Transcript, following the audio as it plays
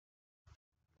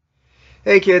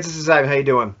Hey kids, this is Ivan. How you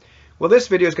doing? Well, this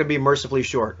video is going to be mercifully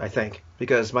short, I think,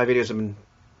 because my videos have been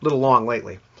a little long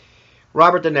lately.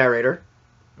 Robert, the narrator,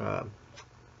 uh,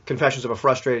 Confessions of a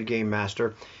Frustrated Game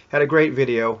Master, had a great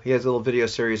video. He has a little video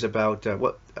series about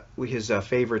what his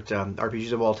favorite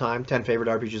RPGs of all time, 10 favorite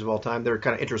RPGs of all time. They're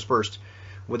kind of interspersed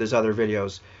with his other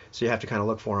videos, so you have to kind of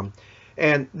look for them.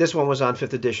 And this one was on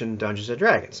 5th edition Dungeons &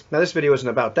 Dragons. Now, this video isn't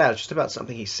about that. It's just about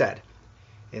something he said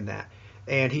in that.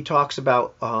 And he talks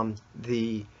about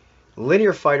the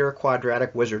linear fighter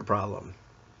quadratic wizard problem.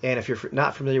 And if you're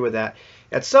not familiar with that,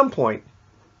 at some point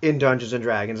in Dungeons and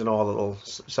Dragons and all the little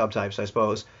subtypes, I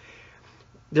suppose,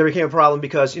 there became a problem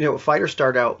because, fighters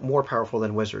start out more powerful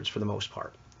than wizards for the most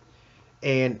part.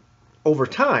 And over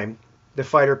time, the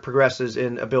fighter progresses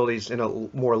in abilities in a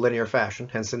more linear fashion,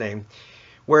 hence the name,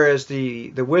 whereas the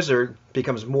wizard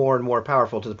becomes more and more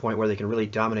powerful to the point where they can really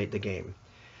dominate the game.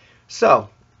 So,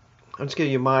 I'm just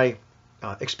giving you my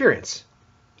experience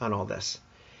on all this.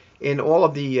 In all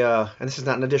of the, and this is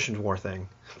not an Editions War thing,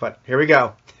 but here we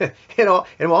go. in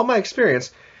all my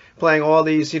experience playing all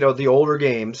these, the older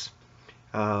games,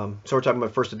 so we're talking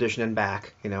about first edition and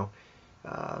back, and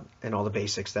all the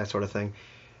basics, that sort of thing.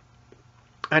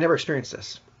 I never experienced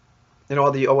this. In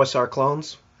all the OSR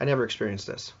clones, I never experienced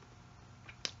this.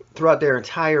 Throughout their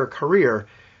entire career,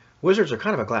 wizards are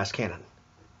kind of a glass cannon.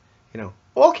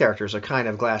 All characters are kind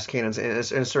of glass cannons in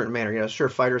a certain manner. Sure,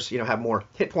 fighters, have more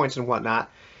hit points and whatnot.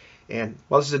 And,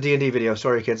 well, this is a D&D video.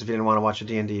 Sorry, kids, if you didn't want to watch a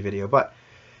D&D video. But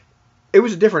it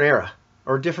was a different era.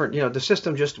 Or different, the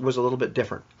system just was a little bit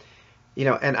different.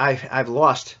 And I've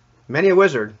lost many a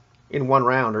wizard in one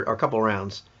round or a couple of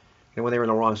rounds, when they were in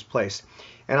the wrong place.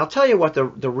 And I'll tell you what the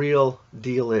real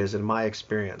deal is in my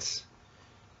experience.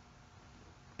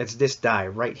 It's this die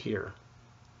right here.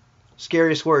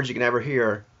 Scariest words you can ever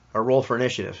hear are roll for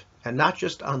initiative. And not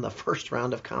just on the first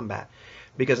round of combat.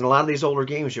 Because in a lot of these older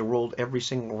games, you rolled every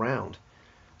single round.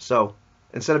 So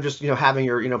instead of just, having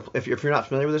your, if you're not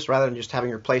familiar with this, rather than just having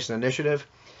your place in initiative,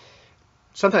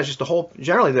 sometimes just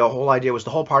generally the whole idea was the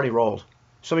whole party rolled.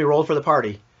 Somebody rolled for the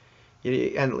party.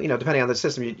 And, depending on the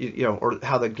system, or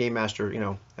how the game master,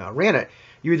 ran it,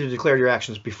 you either declared your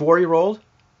actions before you rolled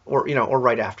or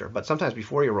right after. But sometimes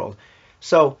before you rolled.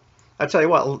 So I tell you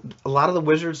what, a lot of the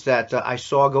wizards that I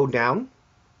saw go down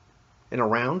in a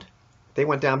round, they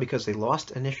went down because they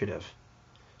lost initiative.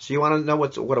 So you want to know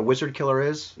what a wizard killer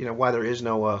is? Why there is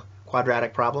no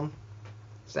quadratic problem?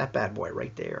 It's that bad boy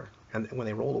right there. And when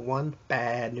they roll a 1,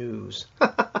 bad news.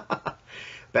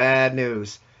 Bad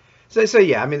news. So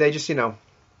yeah, they just,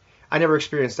 I never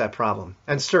experienced that problem.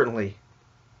 And certainly,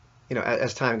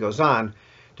 as time goes on,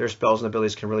 their spells and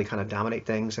abilities can really kind of dominate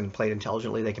things, and played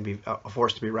intelligently, they can be a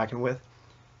force to be reckoned with.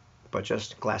 But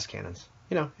just glass cannons.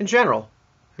 In general,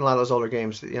 in a lot of those older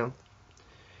games,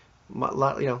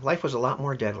 life was a lot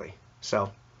more deadly.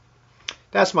 So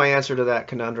that's my answer to that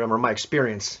conundrum, or my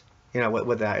experience,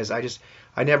 with that, is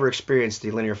I never experienced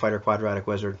the linear fighter quadratic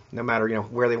wizard, no matter,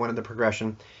 where they went in the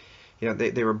progression.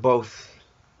 They were both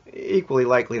equally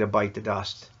likely to bite the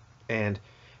dust. And,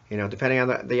 depending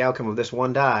on the outcome of this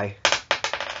one die,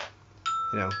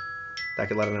 that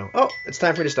could let them know, oh, it's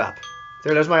time for me to stop.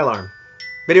 There's my alarm.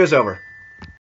 Video's over.